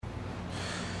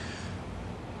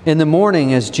In the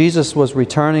morning, as Jesus was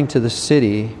returning to the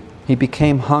city, he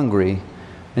became hungry,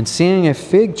 and seeing a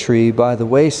fig tree by the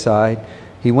wayside,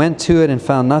 he went to it and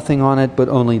found nothing on it but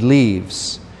only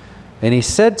leaves. And he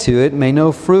said to it, "May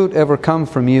no fruit ever come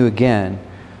from you again."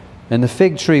 And the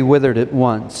fig tree withered at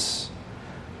once.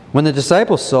 When the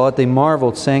disciples saw it, they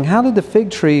marveled, saying, "How did the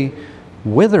fig tree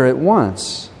wither at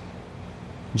once?"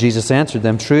 Jesus answered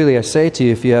them, "Truly I say to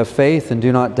you, if you have faith and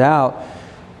do not doubt,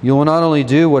 you will not only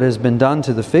do what has been done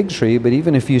to the fig tree, but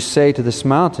even if you say to this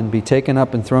mountain, 'Be taken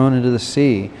up and thrown into the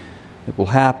sea,' it will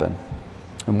happen.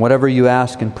 And whatever you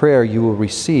ask in prayer, you will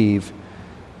receive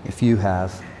if you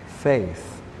have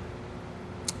faith."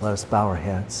 Let us bow our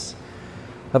heads.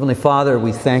 Heavenly Father,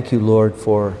 we thank you, Lord,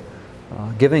 for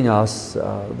giving us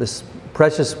this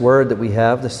precious word that we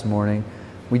have this morning.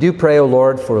 We do pray, O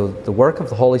Lord, for the work of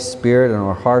the Holy Spirit in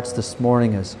our hearts this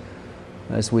morning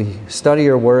as we study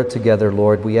your word together,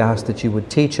 Lord. We ask that you would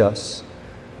teach us.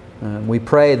 We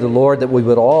pray, the Lord, that we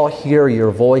would all hear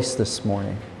your voice this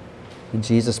morning. In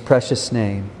Jesus' precious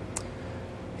name,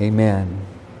 amen.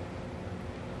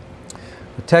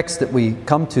 The text that we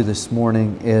come to this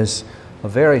morning is a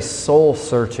very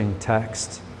soul-searching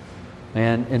text.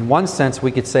 And in one sense,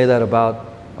 we could say that about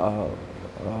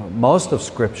most of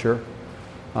Scripture.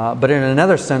 But in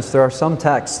another sense, there are some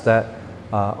texts that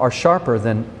are sharper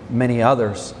than many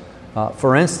others.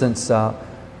 For instance,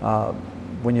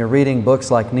 when you're reading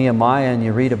books like Nehemiah and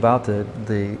you read about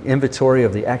the inventory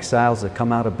of the exiles that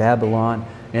come out of Babylon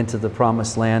into the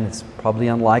Promised Land, it's probably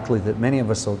unlikely that many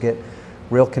of us will get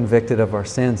real convicted of our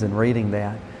sins in reading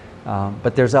that.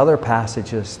 But there's other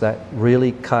passages that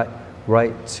really cut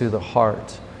right to the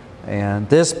heart. And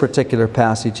this particular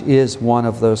passage is one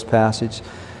of those passages.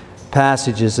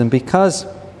 And because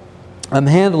I'm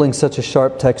handling such a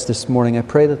sharp text this morning, I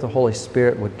pray that the Holy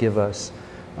Spirit would give us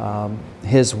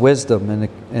His wisdom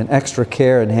and extra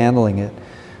care in handling it.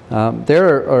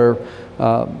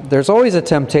 There's always a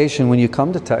temptation when you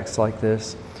come to texts like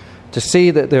this to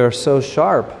see that they're so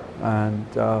sharp and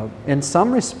in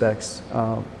some respects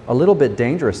a little bit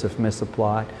dangerous if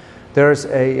misapplied. There's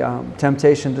a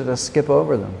temptation to just skip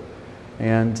over them.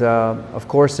 And of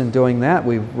course, in doing that,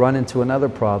 we run into another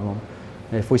problem.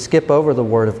 If we skip over the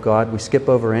Word of God, we skip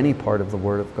over any part of the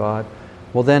Word of God,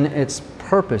 well then its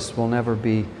purpose will never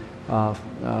be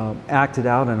acted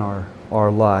out in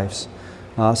our lives.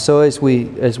 So as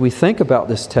we think about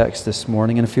this text this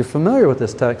morning, and if you're familiar with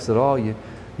this text at all, you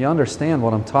understand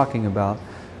what I'm talking about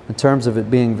in terms of it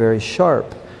being very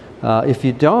sharp. If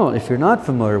you're not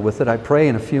familiar with it, I pray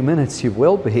in a few minutes you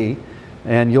will be,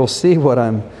 and you'll see what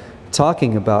I'm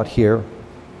talking about here.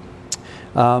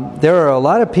 There are a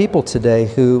lot of people today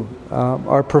who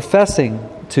are professing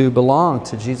to belong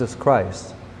to Jesus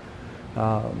Christ.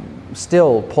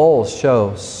 Still, polls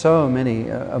show so many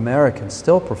Americans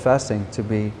still professing to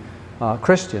be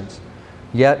Christians.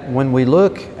 Yet, when we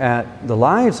look at the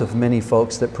lives of many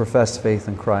folks that profess faith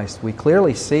in Christ, we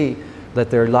clearly see that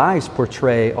their lives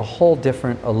portray a whole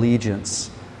different allegiance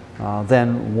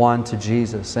than one to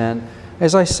Jesus. And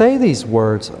as I say these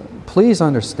words, please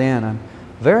understand, I'm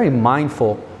very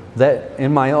mindful that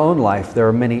in my own life there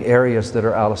are many areas that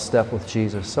are out of step with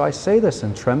Jesus. So I say this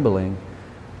in trembling.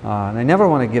 And I never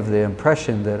want to give the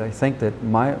impression that I think that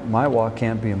my walk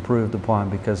can't be improved upon,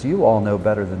 because you all know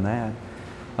better than that,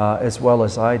 as well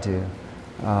as I do.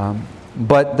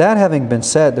 But that having been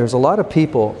said, there's a lot of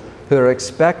people who are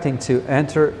expecting to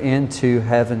enter into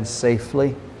heaven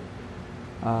safely,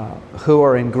 who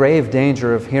are in grave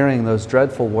danger of hearing those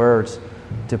dreadful words,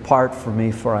 "Depart from me,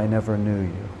 for I never knew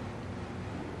you."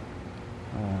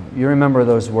 You remember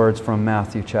those words from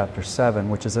Matthew chapter 7,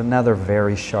 which is another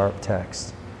very sharp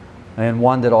text, and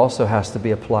one that also has to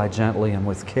be applied gently and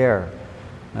with care.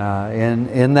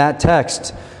 In that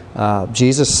text,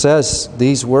 Jesus says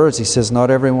these words. He says,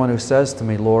 "Not everyone who says to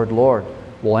me, 'Lord, Lord,'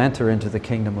 will enter into the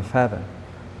kingdom of heaven,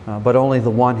 but only the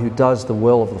one who does the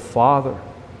will of the Father."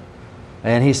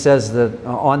 And he says that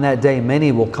on that day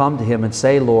many will come to him and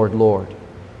say, "Lord, Lord,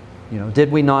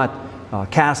 did we not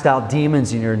cast out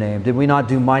demons in your name? Did we not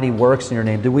do mighty works in your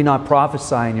name? Did we not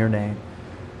prophesy in your name?"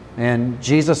 And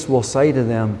Jesus will say to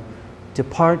them,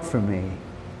 "Depart from me,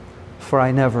 for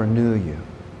I never knew you."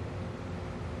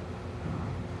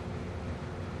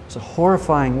 So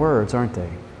horrifying words, aren't they?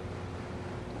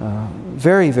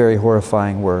 Very, very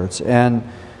horrifying words. And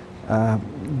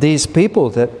these people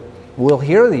that will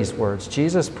hear these words,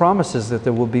 Jesus promises that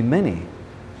there will be many.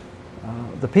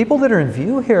 The people that are in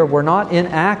view here were not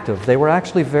inactive. They were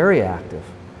actually very active.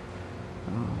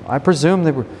 I presume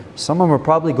some of them were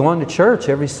probably going to church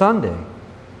every Sunday.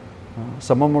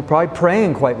 Some of them were probably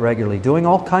praying quite regularly, doing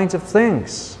all kinds of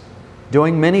things,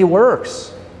 doing many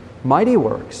works mighty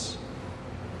works.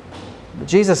 But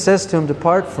Jesus says to him,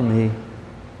 "Depart from me,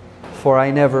 for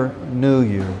I never knew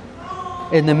you."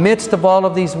 In the midst of all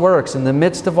of these works, in the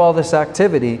midst of all this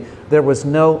activity, there was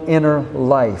no inner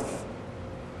life.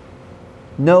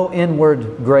 No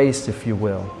inward grace, if you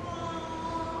will.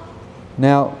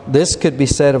 Now, this could be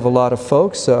said of a lot of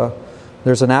folks.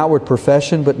 There's an outward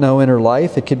profession, but no inner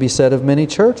life. It could be said of many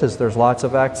churches. There's lots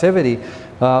of activity,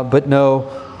 but no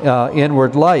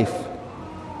inward life.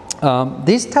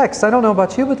 These texts, I don't know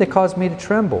about you, but they cause me to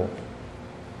tremble.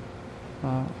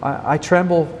 I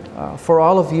tremble for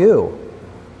all of you.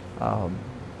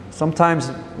 Sometimes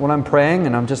when I'm praying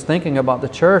and I'm just thinking about the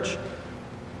church,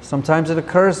 sometimes it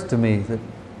occurs to me that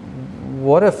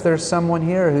what if there's someone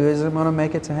here who isn't going to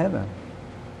make it to heaven?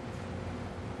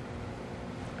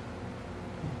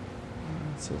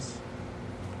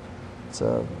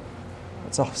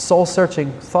 It's a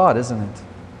soul-searching thought, isn't it?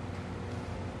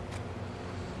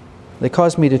 They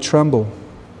cause me to tremble.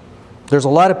 There's a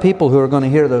lot of people who are going to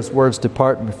hear those words,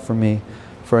 "Depart from me,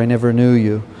 for I never knew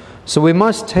you." So we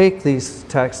must take these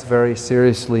texts very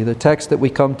seriously. The text that we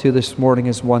come to this morning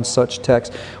is one such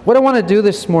text. What I want to do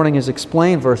this morning is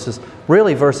explain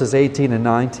verses 18 and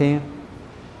 19.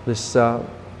 This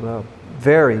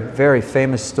very, very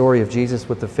famous story of Jesus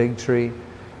with the fig tree.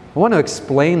 I want to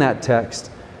explain that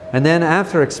text. And then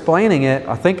after explaining it,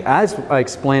 I think as I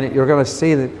explain it, you're going to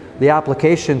see that the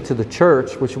application to the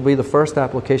church, which will be the first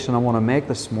application I want to make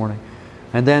this morning.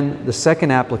 And then the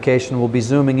second application will be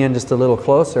zooming in just a little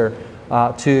closer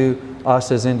to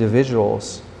us as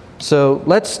individuals. So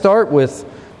let's start with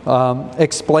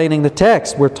explaining the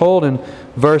text. We're told in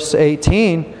verse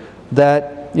 18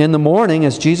 that in the morning,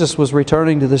 as Jesus was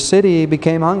returning to the city, he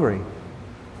became hungry.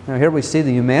 Now here we see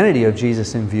the humanity of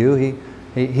Jesus in view.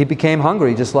 He became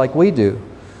hungry just like we do.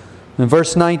 In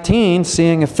verse 19,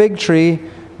 seeing a fig tree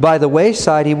by the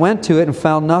wayside, he went to it and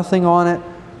found nothing on it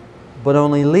but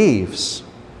only leaves.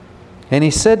 And he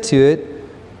said to it,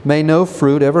 "May no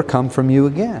fruit ever come from you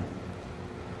again."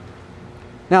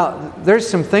 Now, there's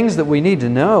some things that we need to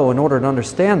know in order to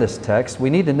understand this text. We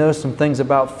need to know some things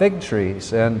about fig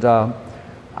trees. And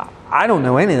I don't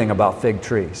know anything about fig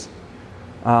trees.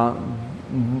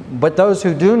 But those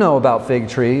who do know about fig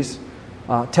trees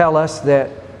tell us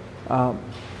that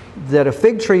a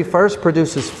fig tree first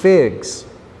produces figs,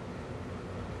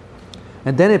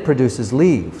 and then it produces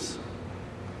leaves.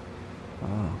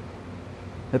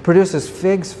 It produces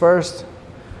figs first,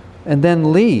 and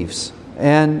then leaves.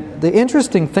 And the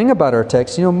interesting thing about our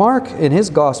text, Mark in his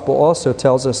gospel also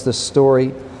tells us this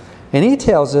story, and he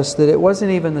tells us that it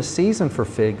wasn't even the season for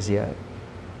figs yet.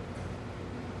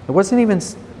 It wasn't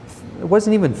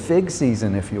even fig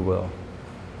season, if you will.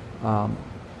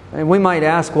 And we might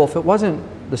ask, well, if it wasn't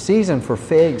the season for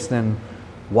figs, then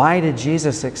why did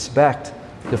Jesus expect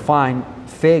to find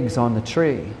figs on the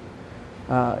tree?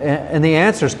 And the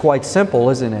answer is quite simple,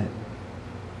 isn't it?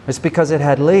 It's because it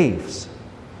had leaves.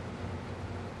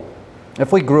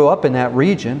 If we grew up in that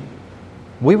region,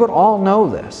 we would all know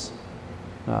this.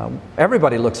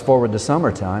 Everybody looks forward to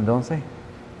summertime, don't they?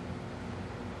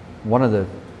 One of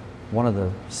the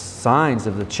signs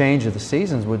of the change of the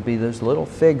seasons would be those little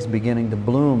figs beginning to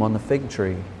bloom on the fig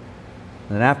tree.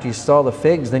 And then after you saw the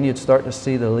figs, then you'd start to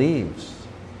see the leaves.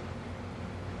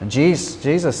 And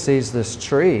Jesus sees this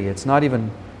tree. It's not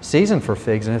even season for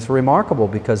figs, and it's remarkable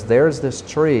because there's this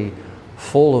tree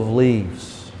full of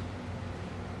leaves.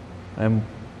 And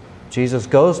Jesus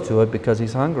goes to it because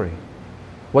he's hungry.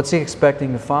 What's he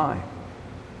expecting to find?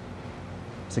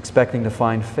 He's expecting to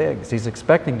find figs. He's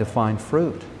expecting to find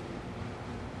fruit.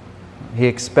 He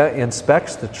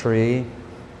inspects the tree,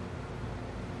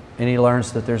 and he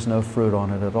learns that there's no fruit on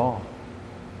it at all.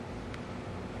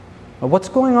 Now, what's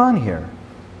going on here?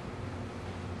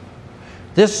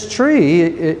 This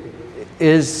tree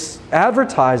is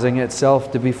advertising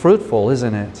itself to be fruitful,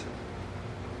 isn't it?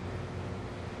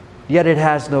 Yet it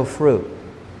has no fruit.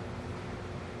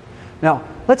 Now,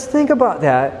 let's think about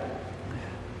that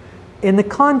in the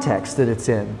context that it's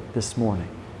in this morning.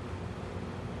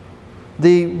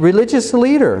 The religious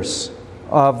leaders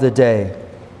of the day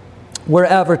were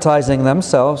advertising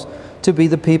themselves to be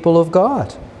the people of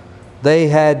God. They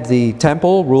had the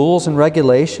temple rules and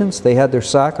regulations. They had their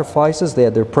sacrifices. They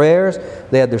had their prayers.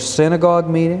 They had their synagogue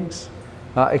meetings,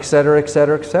 etc.,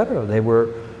 etc., etc. They were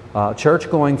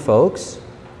church-going folks.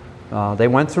 They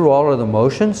went through all of the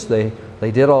motions. They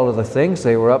did all of the things.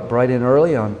 They were up bright and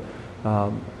early on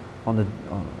the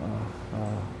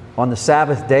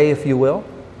Sabbath day, if you will,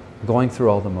 going through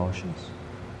all the motions.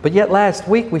 But yet last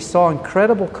week we saw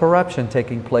incredible corruption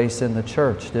taking place in the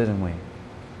church, didn't we?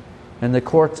 In the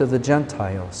courts of the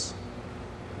Gentiles.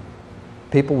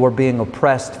 People were being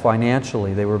oppressed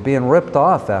financially. They were being ripped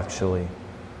off, actually.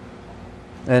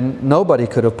 And nobody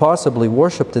could have possibly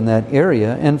worshipped in that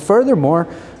area. And furthermore,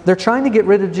 they're trying to get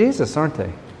rid of Jesus, aren't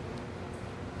they?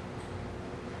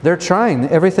 They're trying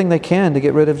everything they can to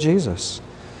get rid of Jesus.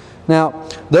 Now,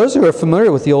 those who are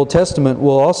familiar with the Old Testament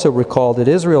will also recall that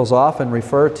Israel is often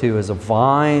referred to as a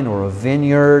vine or a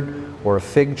vineyard or a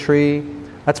fig tree.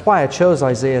 That's why I chose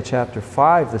Isaiah chapter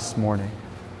 5 this morning.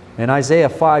 In Isaiah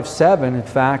 5:7, in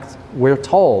fact, we're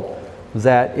told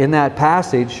that in that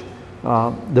passage,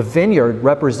 the vineyard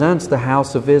represents the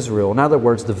house of Israel. In other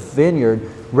words, the vineyard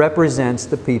represents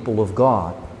the people of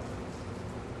God.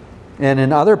 And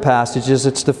in other passages,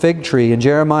 it's the fig tree. In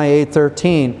Jeremiah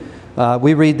 8:13,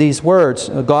 we read these words,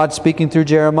 God speaking through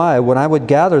Jeremiah, "When I would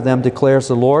gather them, declares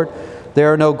the Lord,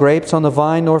 there are no grapes on the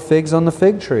vine nor figs on the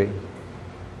fig tree."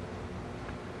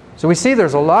 So we see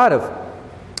there's a lot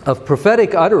of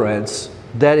prophetic utterance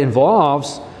that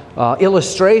involves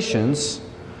illustrations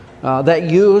that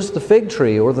use the fig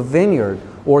tree or the vineyard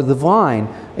or the vine.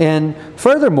 And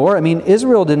furthermore,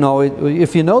 Israel didn't always,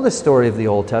 if you know the story of the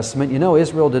Old Testament, you know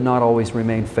Israel did not always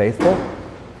remain faithful.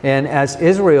 And as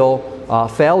Israel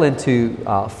fell into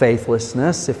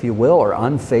faithlessness, if you will, or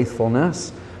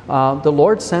unfaithfulness, the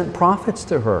Lord sent prophets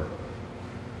to her.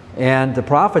 And the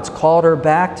prophets called her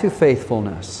back to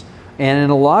faithfulness. And in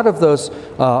a lot of those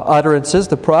utterances,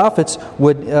 the prophets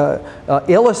would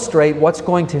illustrate what's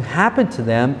going to happen to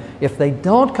them if they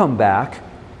don't come back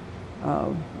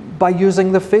by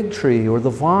using the fig tree or the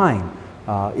vine,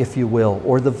 if you will,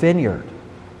 or the vineyard.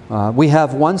 We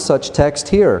have one such text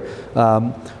here.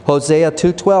 Hosea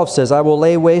 2:12 says, "I will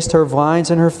lay waste her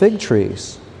vines and her fig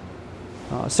trees."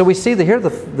 So we see that here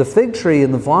the fig tree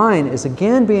and the vine is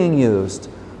again being used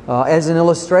as an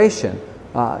illustration.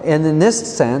 And in this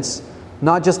sense,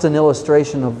 not just an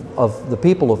illustration of the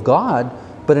people of God,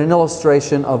 but an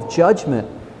illustration of judgment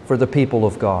for the people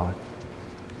of God.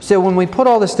 So when we put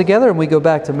all this together and we go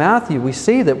back to Matthew, we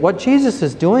see that what Jesus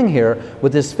is doing here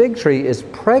with this fig tree is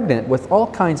pregnant with all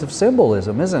kinds of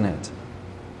symbolism, isn't it?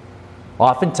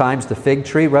 Oftentimes the fig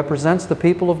tree represents the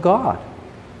people of God.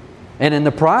 And in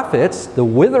the prophets, the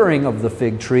withering of the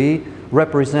fig tree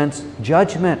represents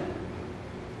judgment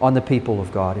on the people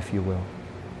of God, if you will.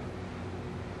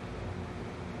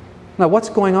 Now, what's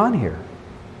going on here?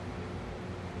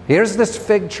 Here's this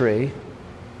fig tree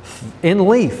in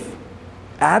leaf,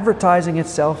 advertising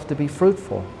itself to be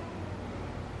fruitful.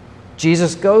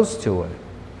 Jesus goes to it.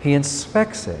 He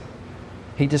inspects it.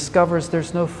 He discovers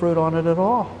there's no fruit on it at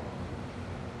all.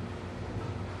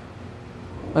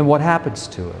 And what happens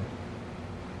to it?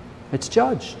 It's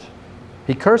judged.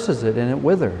 He curses it and it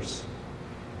withers.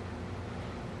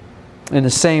 In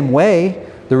the same way,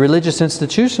 the religious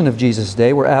institution of Jesus'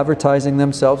 day were advertising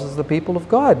themselves as the people of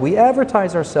God. We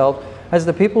advertise ourselves as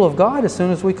the people of God as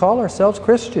soon as we call ourselves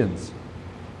Christians.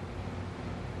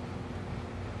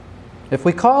 If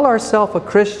we call ourselves a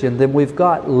Christian, then we've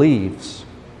got leaves.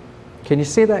 Can you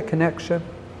see that connection?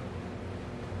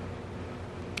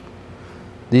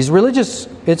 These religious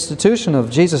institution of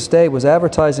Jesus' day was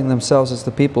advertising themselves as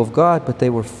the people of God, but they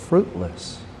were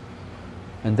fruitless.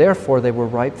 And therefore they were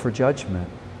ripe for judgment.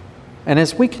 And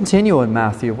as we continue in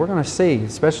Matthew, we're going to see,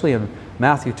 especially in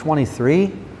Matthew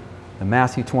 23, and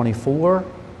Matthew 24,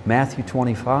 Matthew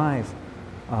 25,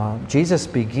 Jesus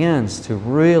begins to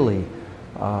really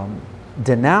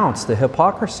denounce the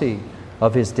hypocrisy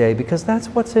of his day, because that's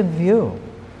what's in view.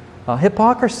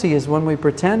 Hypocrisy is when we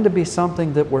pretend to be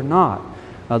something that we're not.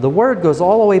 The word goes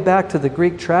all the way back to the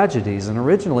Greek tragedies, and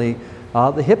originally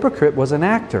the hypocrite was an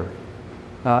actor.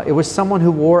 It was someone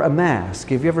who wore a mask.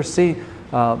 Have you ever seen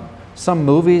some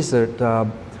movies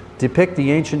that depict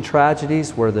the ancient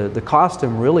tragedies where the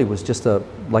costume really was just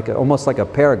almost like a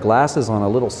pair of glasses on a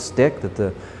little stick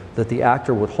that the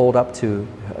actor would hold up to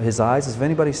his eyes? Has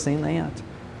anybody seen that?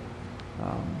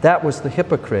 That was the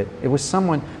hypocrite. It was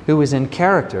someone who was in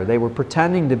character. They were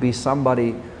pretending to be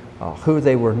somebody who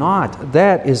they were not.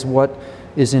 That is what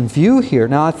is in view here.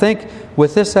 Now, I think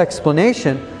with this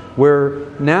explanation, we're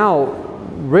now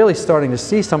really starting to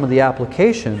see some of the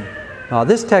application.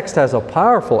 This text has a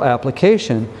powerful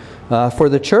application for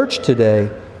the church today.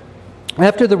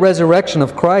 After the resurrection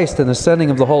of Christ and the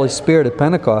sending of the Holy Spirit at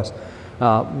Pentecost,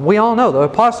 we all know the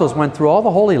apostles went through all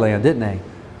the Holy Land, didn't they?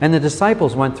 And the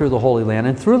disciples went through the Holy Land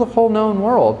and through the whole known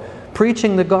world,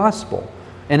 preaching the gospel.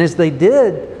 And as they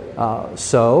did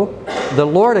so, the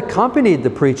Lord accompanied the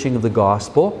preaching of the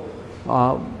gospel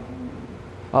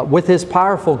with His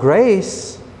powerful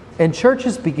grace, and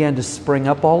churches began to spring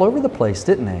up all over the place,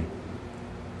 didn't they?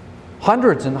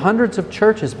 Hundreds and hundreds of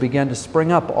churches began to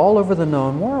spring up all over the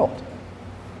known world.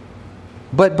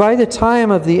 But by the time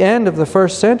of the end of the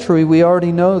first century, we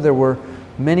already know there were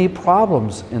many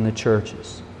problems in the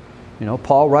churches.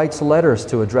 Paul writes letters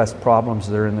to address problems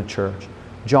that are in the church.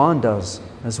 John does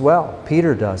as well.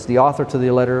 Peter does. The author to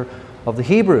the letter of the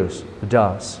Hebrews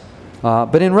does.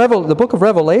 But in the book of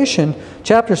Revelation,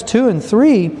 chapters 2 and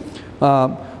 3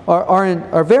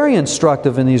 are very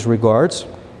instructive in these regards.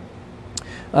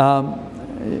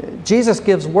 Jesus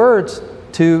gives words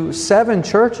to 7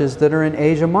 churches that are in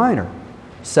Asia Minor.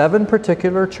 7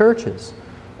 particular churches.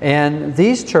 And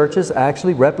these churches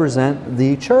actually represent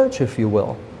the church, if you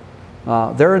will.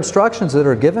 There are instructions that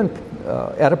are given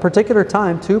at a particular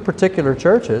time to particular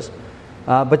churches,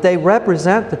 but they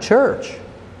represent the church.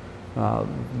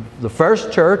 The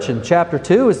first church in chapter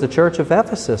 2 is the church of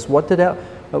Ephesus. What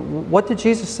did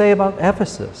Jesus say about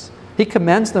Ephesus? He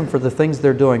commends them for the things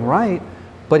they're doing right,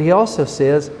 but He also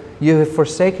says, you have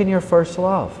forsaken your first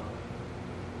love.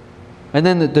 And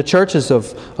then the churches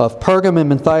of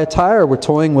Pergamum and Thyatira were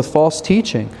toying with false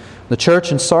teaching. The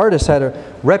church in Sardis had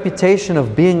a reputation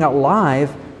of being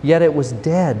alive, yet it was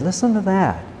dead. Listen to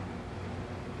that.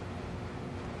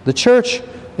 The church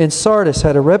in Sardis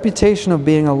had a reputation of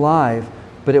being alive,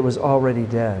 but it was already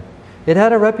dead. It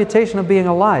had a reputation of being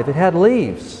alive. It had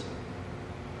leaves.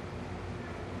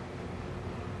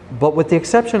 But with the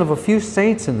exception of a few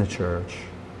saints in the church,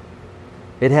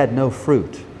 it had no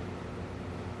fruit.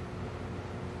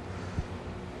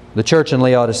 The church in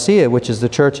Laodicea, which is the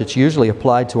church that's usually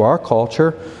applied to our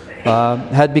culture,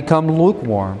 had become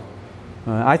lukewarm.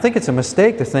 I think it's a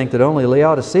mistake to think that only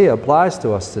Laodicea applies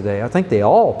to us today. I think they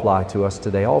all apply to us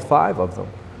today, all 5 of them.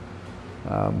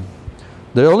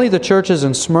 Only the churches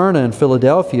in Smyrna and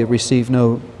Philadelphia receive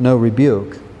no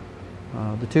rebuke.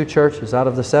 The 2 churches, out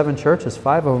of the 7 churches,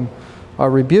 5 of them are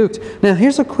rebuked. Now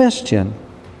here's a question.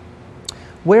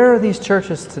 Where are these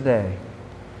churches today?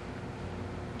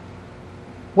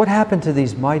 What happened to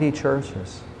these mighty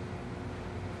churches?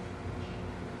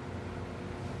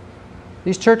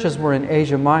 These churches were in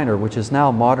Asia Minor, which is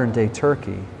now modern-day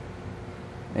Turkey.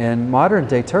 And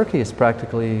modern-day Turkey is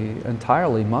practically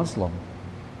entirely Muslim.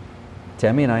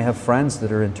 Tammy and I have friends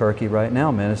that are in Turkey right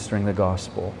now ministering the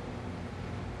gospel.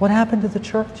 What happened to the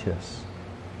churches?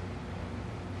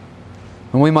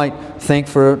 And we might think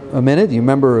for a minute, you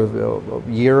remember a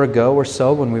year ago or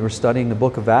so when we were studying the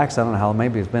book of Acts, I don't know how,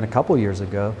 maybe it's been a couple years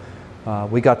ago,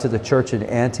 we got to the church in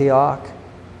Antioch,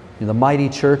 the mighty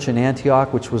church in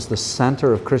Antioch, which was the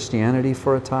center of Christianity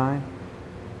for a time.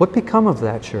 What become of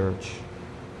that church?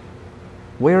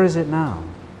 Where is it now?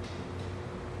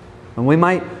 And we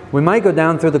might go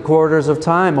down through the corridors of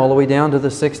time all the way down to the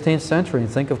 16th century and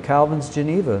think of Calvin's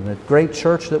Geneva, and that great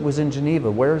church that was in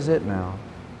Geneva. Where is it now?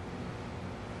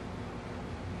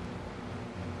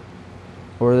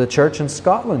 Or the church in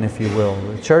Scotland, if you will.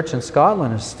 The church in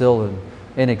Scotland is still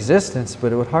in existence,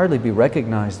 but it would hardly be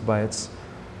recognized by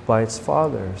its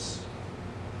fathers.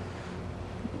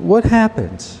 What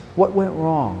happened? What went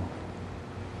wrong?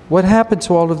 What happened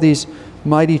to all of these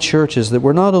mighty churches that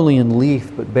were not only in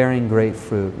leaf but bearing great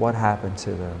fruit? What happened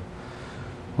to them?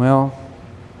 Well,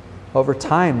 over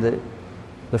time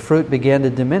the fruit began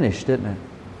to diminish, didn't it?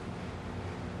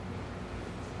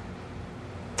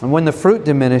 And when the fruit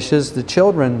diminishes, the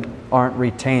children aren't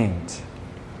retained.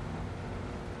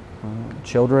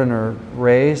 Children are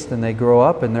raised and they grow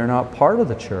up and they're not part of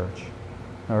the church.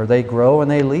 Or they grow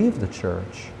and they leave the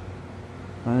church.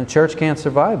 And the church can't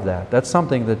survive that. That's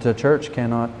something that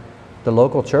the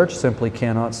local church simply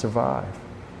cannot survive.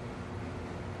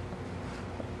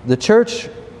 The church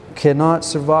cannot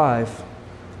survive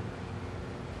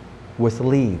with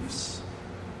leaves.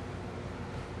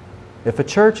 If a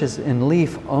church is in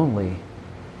leaf only,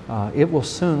 it will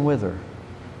soon wither.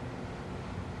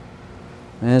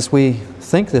 And as we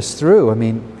think this through, I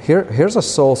mean, here's a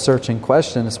soul-searching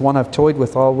question. It's one I've toyed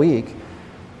with all week.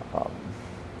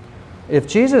 If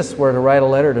Jesus were to write a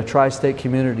letter to Tri-State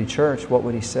Community Church, what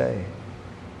would He say?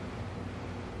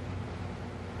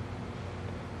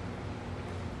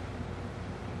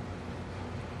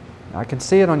 I can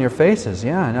see it on your faces,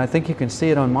 yeah, and I think you can see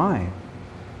it on mine.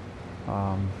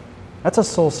 That's a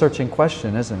soul-searching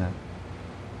question, isn't it?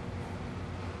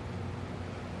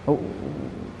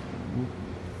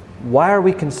 Why are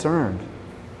we concerned?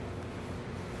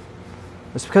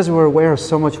 It's because we're aware of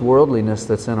so much worldliness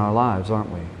that's in our lives, aren't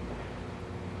we?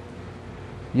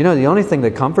 You know, the only thing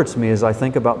that comforts me as I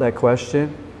think about that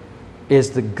question is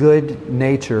the good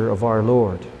nature of our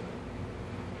Lord.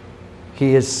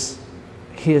 He is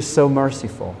so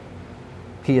merciful.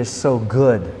 He is so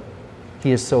good.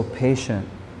 He is so patient.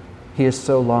 He is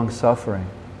so long-suffering.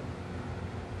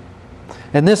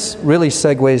 And this really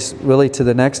segues really to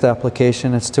the next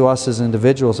application. It's to us as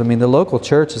individuals. I mean, the local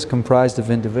church is comprised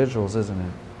of individuals, isn't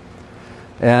it?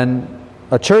 And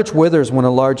a church withers when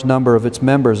a large number of its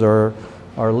members are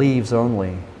leaves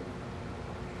only.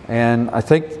 And I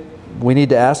think we need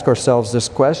to ask ourselves this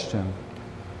question.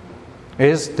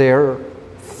 Is there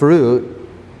fruit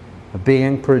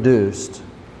being produced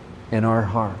in our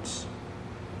hearts?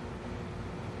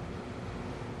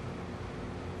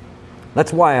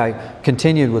 That's why I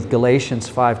continued with Galatians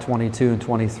 5:22 and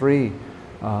 23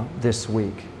 this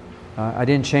week. I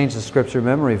didn't change the scripture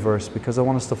memory verse because I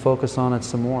want us to focus on it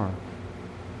some more.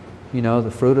 You know,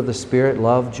 the fruit of the Spirit: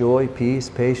 love, joy, peace,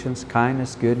 patience,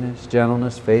 kindness, goodness,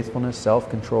 gentleness, faithfulness,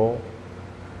 self-control.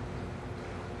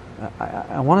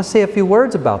 I want to say a few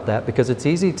words about that because it's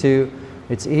easy to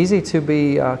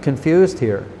be confused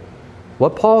here.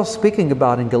 What Paul is speaking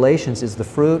about in Galatians is the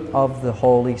fruit of the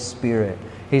Holy Spirit.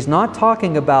 He's not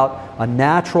talking about a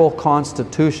natural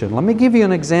constitution. Let me give you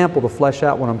an example to flesh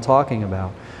out what I'm talking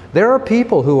about. There are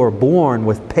people who are born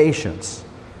with patience.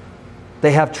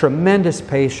 They have tremendous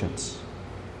patience.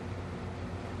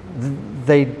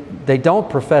 They don't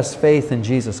profess faith in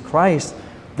Jesus Christ.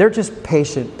 They're just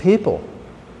patient people.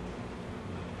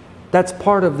 That's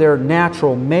part of their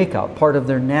natural makeup, part of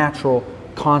their natural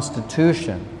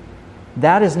constitution.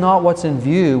 That is not what's in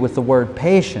view with the word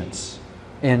patience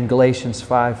in Galatians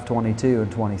 5:22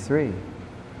 and 23.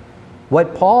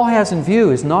 What Paul has in view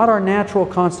is not our natural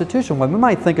constitution. Well, we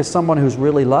might think of someone who's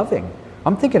really loving.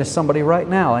 I'm thinking of somebody right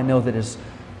now I know that is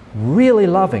really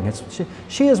loving.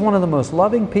 She is one of the most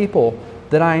loving people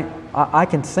that I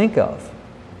can think of.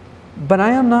 But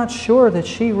I am not sure that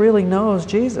she really knows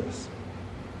Jesus.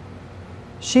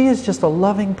 She is just a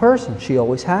loving person. She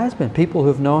always has been. People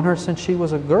who've known her since she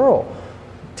was a girl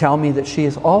tell me that she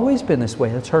has always been this way.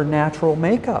 That's her natural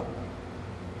makeup.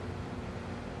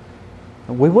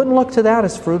 We wouldn't look to that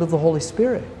as fruit of the Holy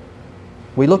Spirit.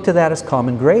 We look to that as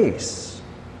common grace.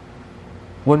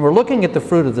 When we're looking at the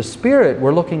fruit of the Spirit,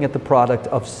 we're looking at the product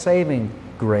of saving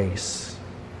grace.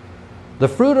 The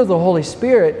fruit of the Holy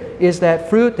Spirit is that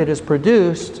fruit that is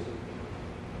produced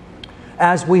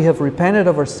as we have repented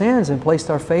of our sins and placed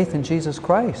our faith in Jesus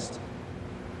Christ.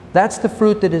 That's the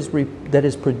fruit that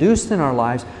is produced in our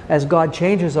lives as God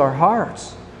changes our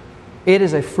hearts. It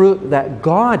is a fruit that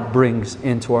God brings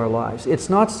into our lives. It's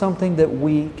not something that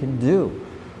we can do.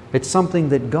 It's something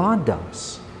that God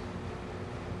does.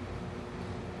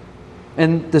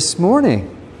 And this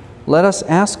morning, let us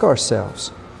ask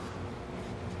ourselves,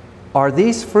 are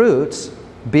these fruits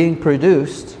being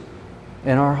produced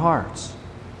in our hearts?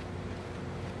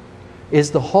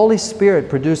 Is the Holy Spirit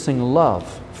producing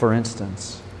love, for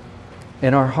instance,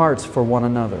 in our hearts for one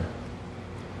another?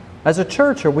 As a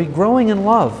church, are we growing in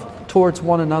love towards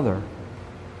one another?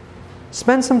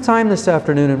 Spend some time this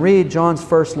afternoon and read John's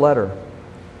first letter.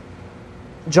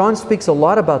 John speaks a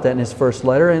lot about that in his first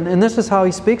letter, and this is how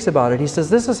he speaks about it. He says,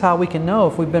 this is how we can know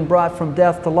if we've been brought from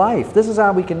death to life. This is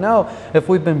how we can know if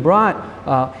we've been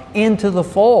brought into the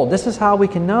fold. This is how we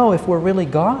can know if we're really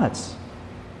God's,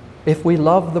 if we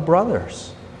love the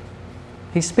brothers.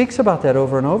 He speaks about that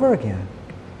over and over again.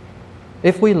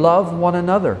 If we love one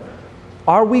another,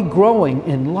 are we growing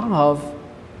in love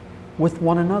with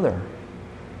one another?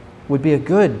 Would be a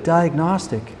good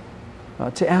diagnostic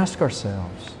to ask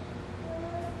ourselves.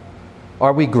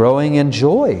 Are we growing in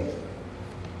joy?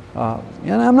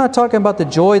 And I'm not talking about the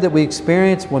joy that we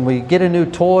experience when we get a new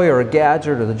toy or a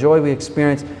gadget, or the joy we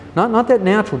experience. Not that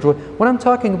natural joy. What I'm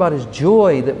talking about is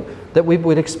joy that we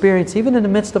would experience even in the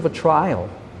midst of a trial.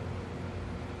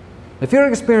 If you're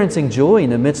experiencing joy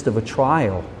in the midst of a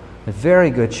trial, a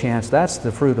very good chance that's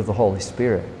the fruit of the Holy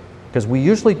Spirit. Because we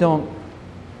usually don't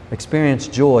experience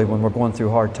joy when we're going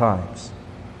through hard times.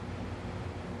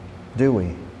 Do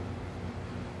we?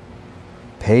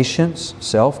 Patience,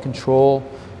 self-control,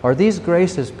 are these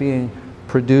graces being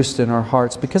produced in our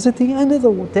hearts? Because at the end of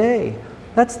the day,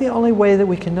 that's the only way that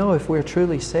we can know if we're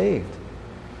truly saved.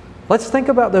 Let's think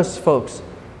about those folks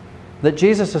that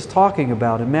Jesus is talking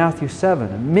about in Matthew 7.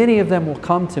 And many of them will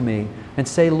come to me and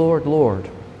say, Lord, Lord.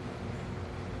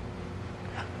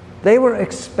 They were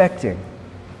expecting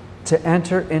to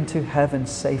enter into heaven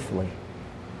safely.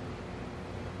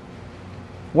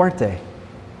 Weren't they?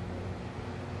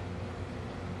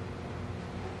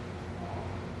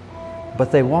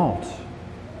 But they won't.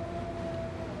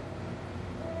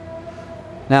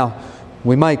 Now,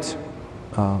 we might,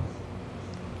 I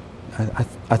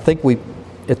think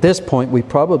at this point, we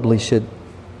probably should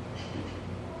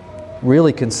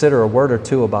really consider a word or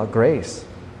two about grace.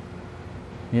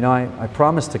 You know, I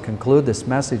promised to conclude this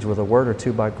message with a word or two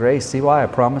about grace. See why I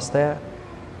promised that?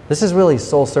 This is really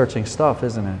soul-searching stuff,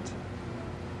 isn't it?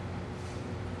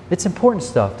 It's important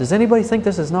stuff. Does anybody think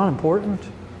this is not important?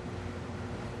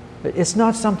 It's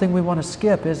not something we want to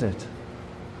skip, is it?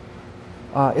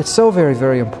 It's so very,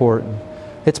 very important.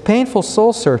 It's painful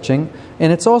soul-searching,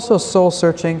 and it's also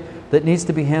soul-searching that needs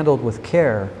to be handled with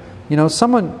care. You know,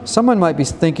 someone might be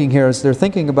thinking here, as they're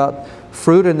thinking about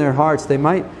fruit in their hearts, they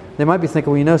might be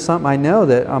thinking, well, you know something, I know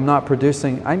that I'm not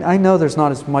producing, I know there's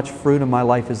not as much fruit in my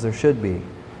life as there should be.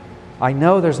 I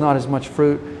know there's not as much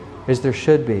fruit as there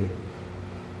should be.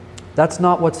 That's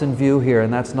not what's in view here,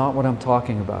 and that's not what I'm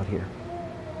talking about here.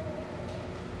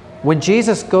 When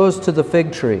Jesus goes to the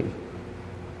fig tree,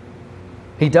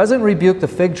 He doesn't rebuke the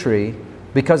fig tree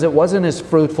because it wasn't as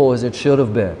fruitful as it should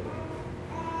have been.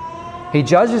 He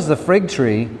judges the fig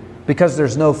tree because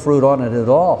there's no fruit on it at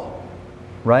all.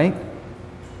 Right?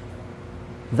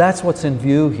 That's what's in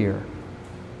view here.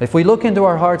 If we look into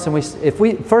our hearts and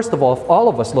first of all, if all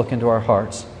of us look into our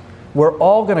hearts, we're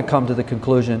all going to come to the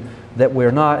conclusion that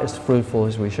we're not as fruitful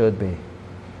as we should be.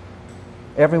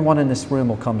 Everyone in this room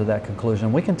will come to that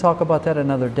conclusion. We can talk about that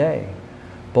another day.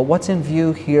 But what's in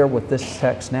view here with this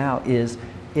text now is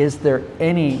there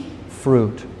any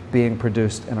fruit being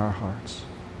produced in our hearts?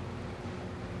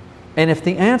 And if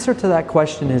the answer to that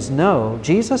question is no,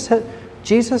 Jesus has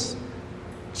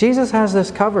this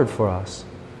covered for us.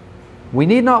 We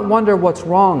need not wonder what's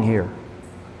wrong here.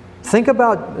 Think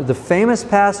about the famous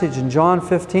passage in John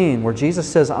 15 where Jesus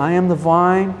says, I am the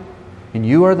vine and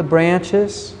you are the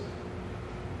branches.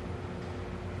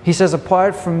 He says,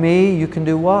 apart from me, you can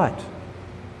do what?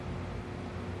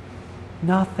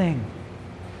 Nothing.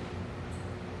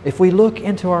 If we look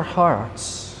into our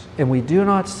hearts and we do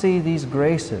not see these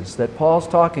graces that Paul's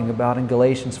talking about in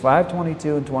Galatians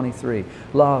 5:22 and 23,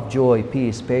 love, joy,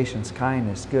 peace, patience,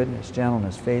 kindness, goodness,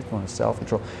 gentleness, faithfulness,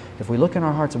 self-control. If we look in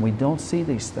our hearts and we don't see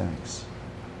these things,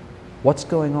 what's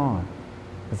going on?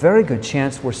 A very good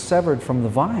chance we're severed from the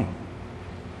vine.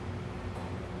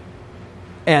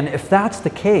 And if that's the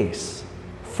case,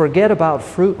 forget about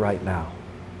fruit right now.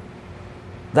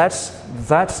 That's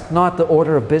not the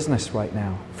order of business right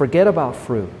now. Forget about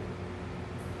fruit.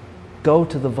 Go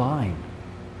to the vine.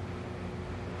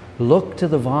 Look to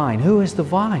the vine. Who is the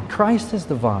vine? Christ is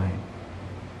the vine.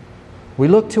 We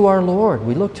look to our Lord.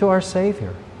 We look to our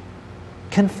Savior.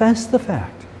 Confess the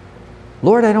fact.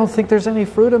 Lord, I don't think there's any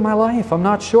fruit in my life. I'm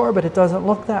not sure, but it doesn't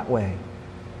look that way.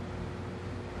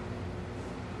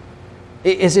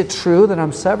 Is it true that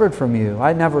I'm severed from you?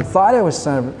 I never thought I was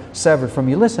severed from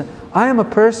you. Listen, I am a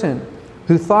person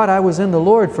who thought I was in the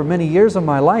Lord for many years of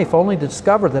my life, only to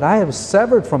discover that I have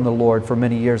severed from the Lord for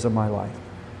many years of my life.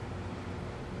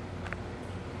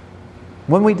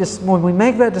 When we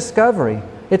make that discovery,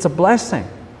 it's a blessing.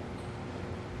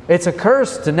 It's a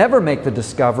curse to never make the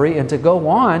discovery and to go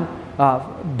on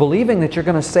believing that you're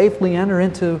going to safely enter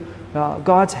into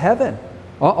God's heaven,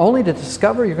 only to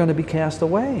discover you're going to be cast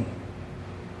away.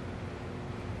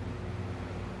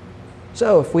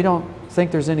 So if we don't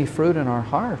think there's any fruit in our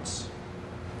hearts,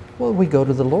 well, we go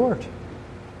to the Lord.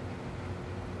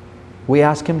 We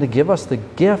ask Him to give us the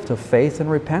gift of faith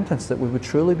and repentance, that we would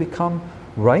truly become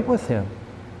right with Him.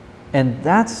 And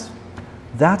that's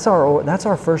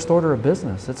our first order of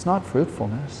business. It's not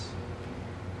fruitfulness.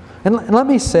 And let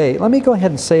me go ahead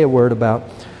and say a word about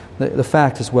the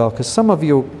fact as well, because some of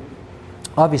you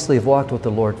obviously have walked with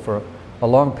the Lord for a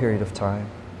long period of time.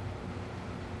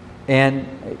 And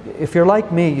if you're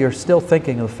like me, you're still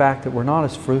thinking of the fact that we're not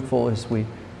as fruitful as we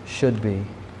should be.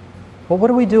 Well, what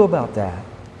do we do about that?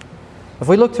 If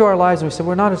we look to our lives and we say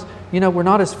we're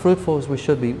not as fruitful as we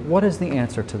should be, what is the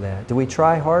answer to that? Do we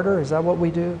try harder? Is that what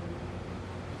we do?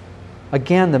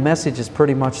 Again, the message is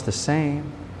pretty much the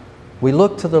same. We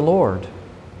look to the Lord.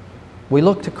 We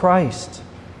look to Christ.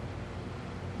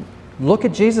 Look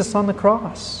at Jesus on the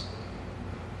cross.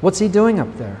 What's He doing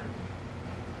up there?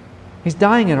 He's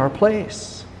dying in our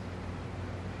place.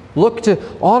 Look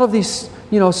to all of these,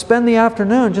 spend the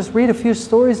afternoon, just read a few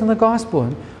stories in the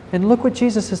gospel and look what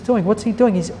Jesus is doing. What's He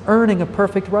doing? He's earning a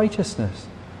perfect righteousness.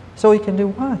 So He can do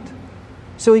what?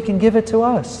 So He can give it to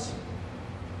us.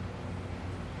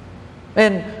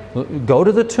 And go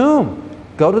to the tomb.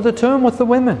 Go to the tomb with the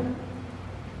women.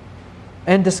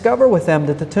 And discover with them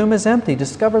that the tomb is empty.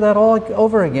 Discover that all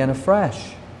over again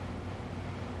afresh.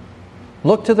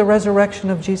 Look to the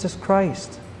resurrection of Jesus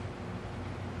Christ.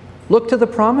 Look to the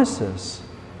promises,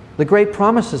 the great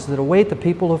promises that await the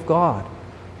people of God.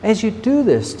 As you do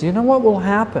this, do you know what will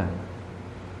happen?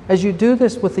 As you do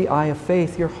this with the eye of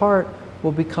faith, your heart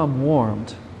will become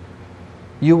warmed.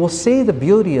 You will see the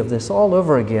beauty of this all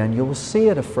over again. You will see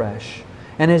it afresh.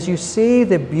 And as you see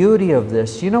the beauty of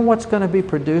this, you know what's going to be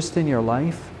produced in your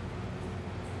life?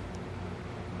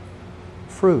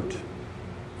 fruit.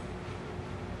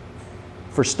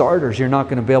 For starters, you're not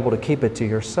going to be able to keep it to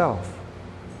yourself.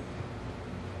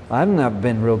 I've not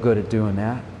been real good at doing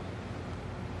that.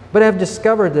 But I've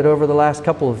discovered that over the last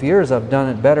couple of years, I've done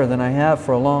it better than I have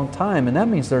for a long time, and that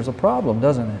means there's a problem,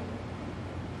 doesn't it?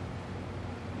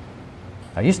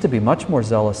 I used to be much more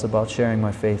zealous about sharing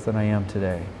my faith than I am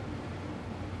today.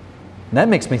 And that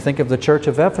makes me think of the church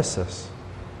of Ephesus.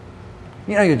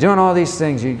 You know, you're doing all these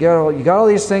things. You got all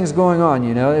these things going on,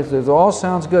 you know. It all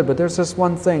sounds good, but there's this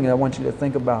one thing that I want you to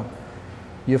think about.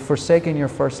 You've forsaken your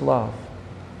first love.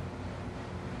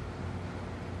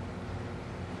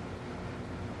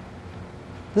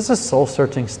 This is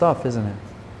soul-searching stuff, isn't it?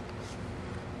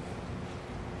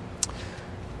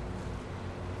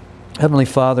 Heavenly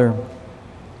Father,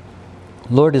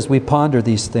 Lord, as we ponder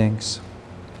these things,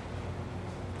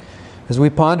 as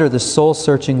we ponder the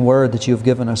soul-searching word that you've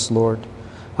given us, Lord,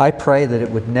 I pray that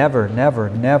it would never, never,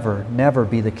 never, never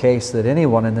be the case that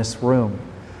anyone in this room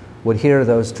would hear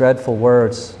those dreadful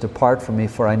words, "Depart from me,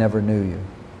 for I never knew you."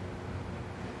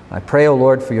 I pray, O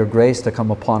Lord, for your grace to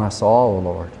come upon us all, O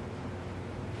Lord.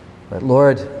 That,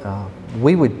 Lord,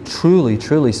 we would truly,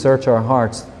 truly search our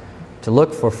hearts to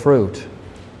look for fruit.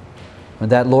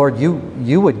 And that, Lord,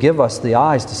 you would give us the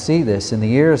eyes to see this and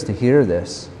the ears to hear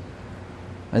this.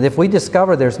 And if we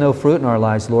discover there's no fruit in our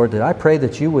lives, Lord, that I pray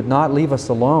that you would not leave us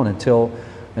alone until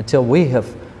we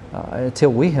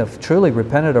have truly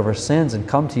repented of our sins and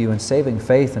come to you in saving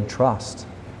faith and trust.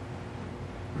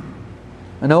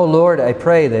 And, oh Lord, I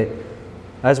pray that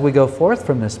as we go forth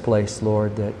from this place,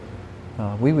 Lord, that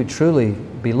we would truly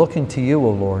be looking to you,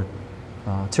 O Lord,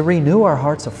 to renew our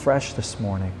hearts afresh this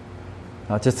morning,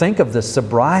 to think of the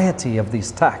sobriety of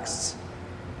these texts,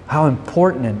 how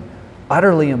important and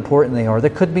utterly important they are. There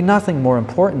could be nothing more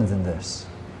important than this.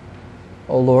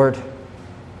 O Lord,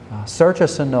 search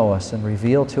us and know us and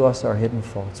reveal to us our hidden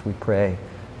faults, we pray.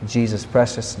 In Jesus'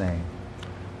 precious name.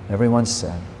 Everyone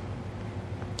said,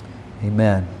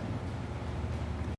 Amen.